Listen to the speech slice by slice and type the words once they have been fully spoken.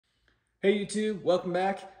Hey YouTube, welcome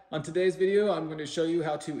back. On today's video, I'm going to show you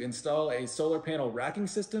how to install a solar panel racking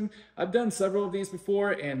system. I've done several of these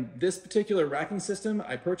before, and this particular racking system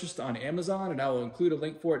I purchased on Amazon, and I will include a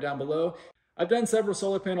link for it down below. I've done several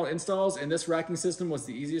solar panel installs, and this racking system was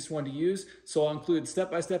the easiest one to use, so I'll include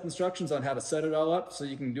step-by-step instructions on how to set it all up so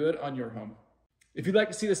you can do it on your home. If you'd like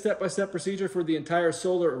to see the step-by-step procedure for the entire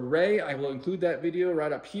solar array, I will include that video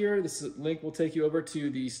right up here. This link will take you over to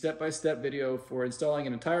the step-by-step video for installing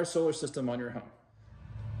an entire solar system on your home.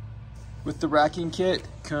 With the racking kit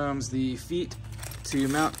comes the feet to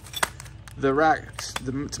mount the racks,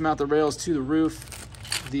 to mount the rails to the roof.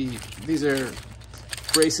 These are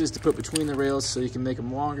braces to put between the rails so you can make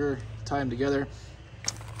them longer, tie them together.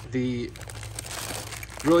 The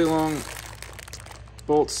really long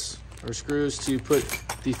bolts or screws to put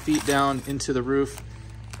the feet down into the roof.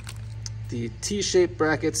 The T-shaped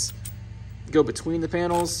brackets go between the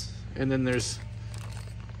panels, and then there's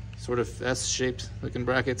sort of S-shaped looking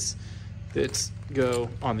brackets that go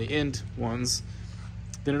on the end ones.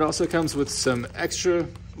 Then it also comes with some extra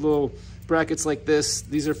little brackets like this.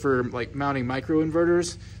 These are for like mounting micro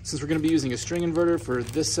inverters. Since we're going to be using a string inverter for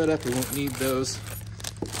this setup, we won't need those.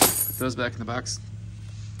 Put those back in the box.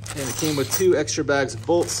 And it came with 2 extra bags of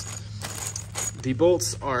bolts. The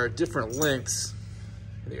bolts are different lengths,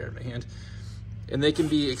 they are in my hand, and they can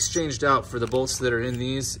be exchanged out for the bolts that are in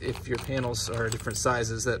these if your panels are different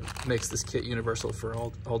sizes. That makes this kit universal for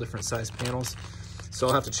all different size panels. So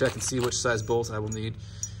I'll have to check and see which size bolts I will need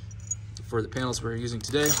for the panels we're using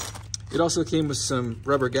today. It also came with some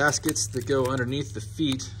rubber gaskets that go underneath the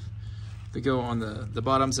feet, that go on the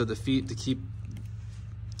bottoms of the feet to keep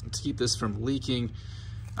this from leaking.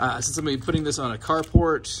 Since I'm going to be putting this on a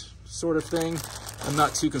carport sort of thing, I'm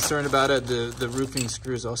not too concerned about it. The roofing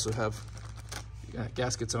screws also have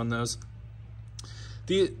gaskets on those.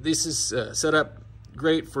 This is set up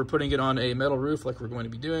great for putting it on a metal roof like we're going to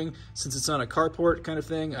be doing. Since it's on a carport kind of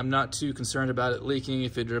thing, I'm not too concerned about it leaking.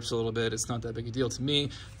 If it drips a little bit, it's not that big a deal to me.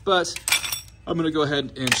 But I'm going to go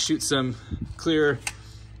ahead and shoot some clear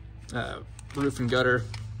roof and gutter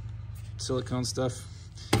silicone stuff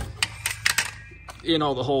in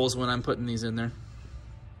all the holes when I'm putting these in there.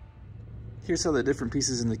 Here's how the different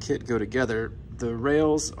pieces in the kit go together. The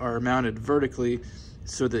rails are mounted vertically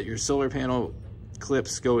so that your solar panel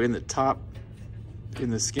clips go in the top, in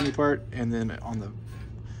the skinny part, and then on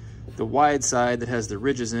the wide side that has the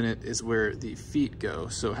ridges in it is where the feet go.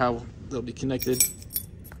 So how they'll be connected,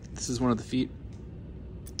 this is one of the feet.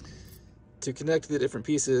 To connect the different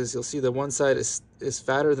pieces, you'll see the one side is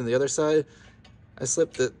fatter than the other side. I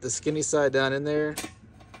slipped the skinny side down in there,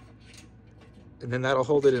 and then that'll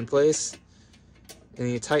hold it in place. And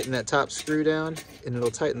you tighten that top screw down, and it'll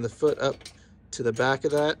tighten the foot up to the back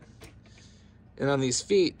of that. And on these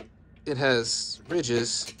feet, it has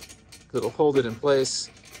ridges that'll hold it in place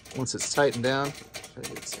once it's tightened down. Try to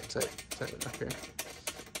get it tight enough here.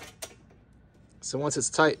 So once it's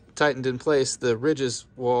tightened in place, the ridges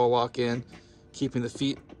will all lock in, keeping the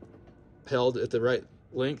feet held at the right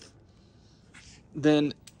length.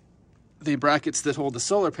 Then the brackets that hold the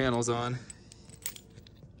solar panels on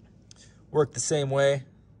work the same way.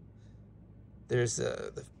 There's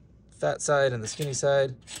the fat side and the skinny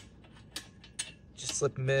side. Just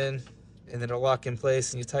slip them in, and then it'll lock in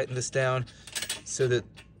place, and you tighten this down so that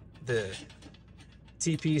the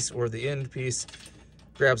T-piece or the end piece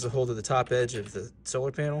grabs a hold of the top edge of the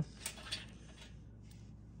solar panel.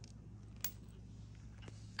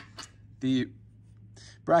 The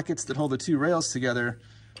brackets that hold the 2 rails together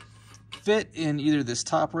fit in either this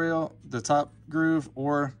top rail, the top groove,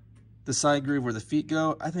 or the side groove where the feet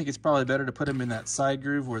go. I think it's probably better to put them in that side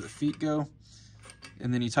groove where the feet go,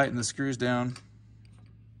 and then you tighten the screws down,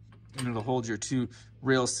 and it'll hold your 2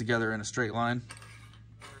 rails together in a straight line.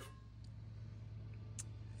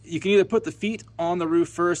 You can either put the feet on the roof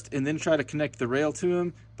first and then try to connect the rail to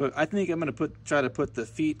them, but I think I'm going to try to put the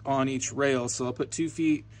feet on each rail. So I'll put 2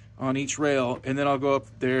 feet on each rail, and then I'll go up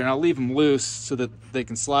there and I'll leave them loose so that they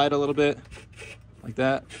can slide a little bit like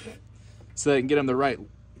that, so I can get them the right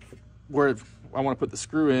where I want to put the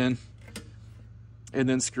screw in, and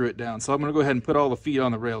then screw it down. So I'm going to go ahead and put all the feet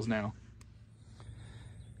on the rails now.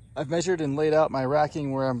 I've measured and laid out my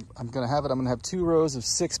racking where I'm going to have it. I'm going to have 2 rows of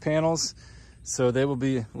 6 panels, so they will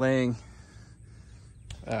be laying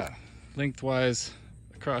lengthwise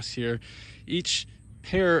across here. Each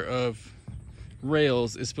pair of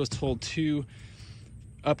rails is supposed to hold 2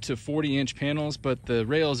 up to 40-inch panels, but the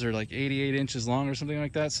rails are like 88 inches long or something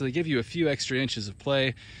like that, so they give you a few extra inches of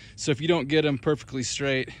play. So if you don't get them perfectly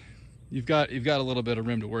straight, you've got a little bit of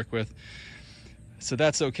room to work with, so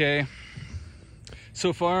that's okay.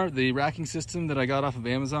 So far, the racking system that I got off of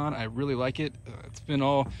Amazon, I really like it. It's been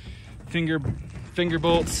all finger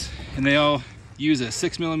bolts, and they all use a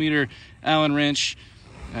 6mm Allen wrench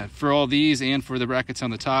for all these and for the brackets on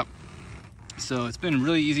the top. So it's been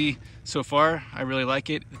really easy so far. I really like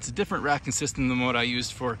it. It's a different racking system than what I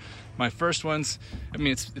used for my first ones. I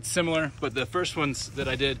mean, it's similar, but the first ones that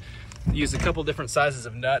I did used a couple different sizes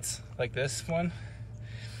of nuts, like this one,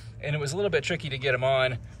 and it was a little bit tricky to get them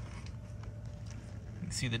on. You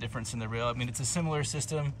can see the difference in the rail. I mean, it's a similar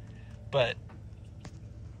system, but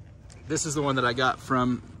this is the one that I got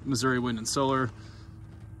from Missouri Wind and Solar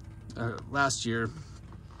last year.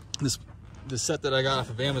 The set that I got off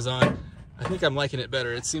of Amazon, I think I'm liking it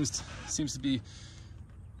better. It seems to be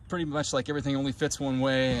pretty much like everything only fits one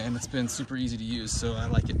way, and it's been super easy to use, so I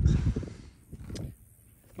like it.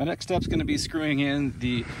 My next step is going to be screwing in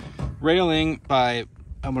the railing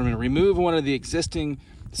I'm going to remove one of the existing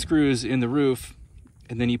screws in the roof,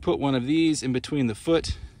 and then you put one of these in between the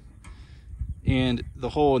foot and the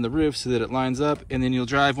hole in the roof so that it lines up, and then you'll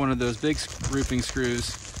drive one of those big roofing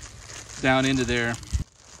screws down into there.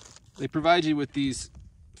 They provide you with these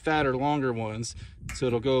fatter, longer ones, so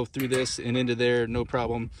it'll go through this and into there, no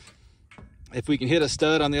problem. If we can hit a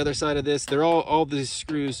stud on the other side of this, all these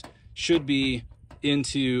screws should be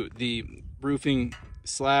into the roofing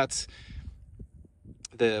slats,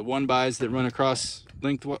 the 1-bys that run across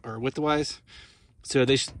length or widthwise. So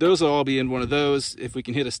those will all be in one of those. If we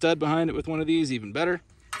can hit a stud behind it with one of these, even better.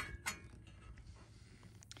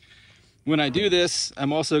 When I do this,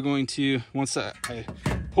 I'm also going to, once I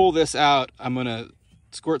pull this out, I'm going to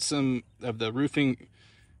squirt some of the roofing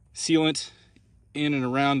sealant in and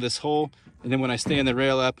around this hole, and then when I stand the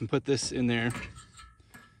rail up and put this in there,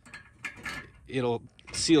 it'll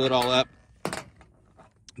seal it all up.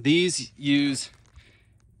 These use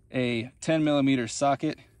a 10mm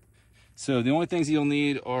socket, so the only things you'll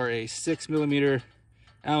need are a 6mm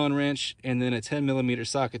Allen wrench and then a 10mm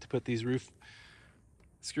socket to put these roof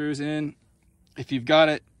screws in. If you've got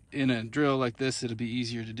it in a drill like this, it'll be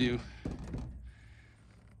easier to do.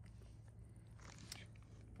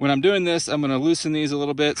 When I'm doing this, I'm going to loosen these a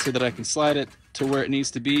little bit so that I can slide it to where it needs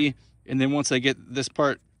to be, and then once I get this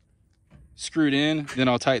part screwed in, then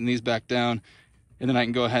I'll tighten these back down, and then I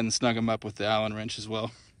can go ahead and snug them up with the Allen wrench as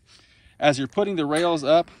well. As you're putting the rails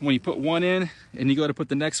up, when you put one in and you go to put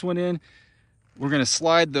the next one in, we're going to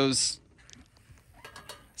slide those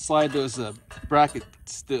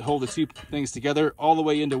brackets that hold the two things together all the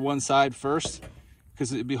way into one side first,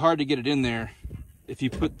 because it'd be hard to get it in there. If you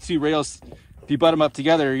put two rails, if you butt them up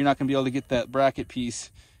together, you're not going to be able to get that bracket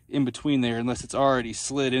piece in between there unless it's already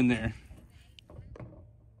slid in there.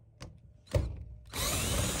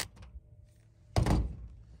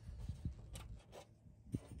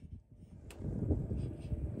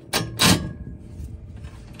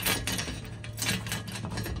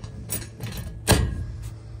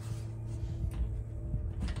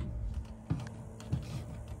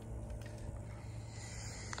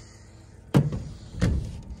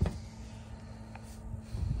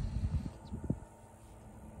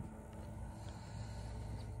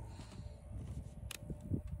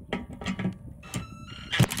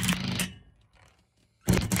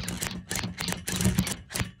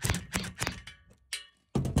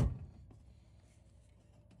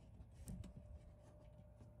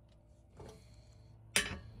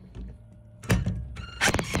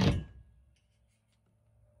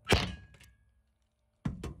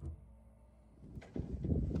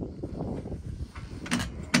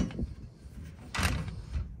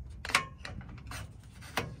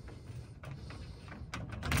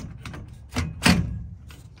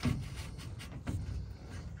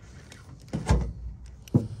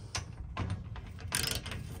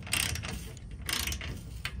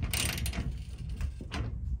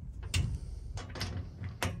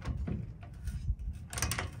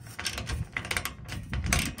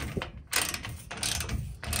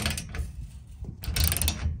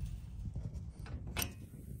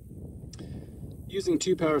 Using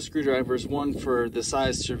two power screwdrivers, one for the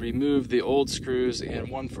size to remove the old screws and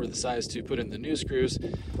one for the size to put in the new screws,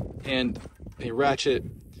 and a ratchet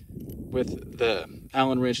with the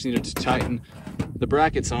Allen wrench needed to tighten the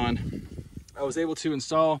brackets on, I was able to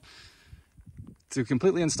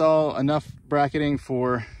completely install enough bracketing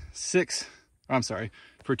for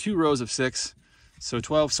for 2 rows of 6, so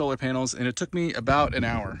 12 solar panels, and it took me about an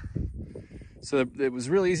hour. So it was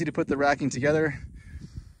really easy to put the racking together.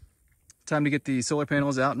 Time to get the solar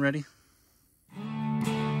panels out and ready.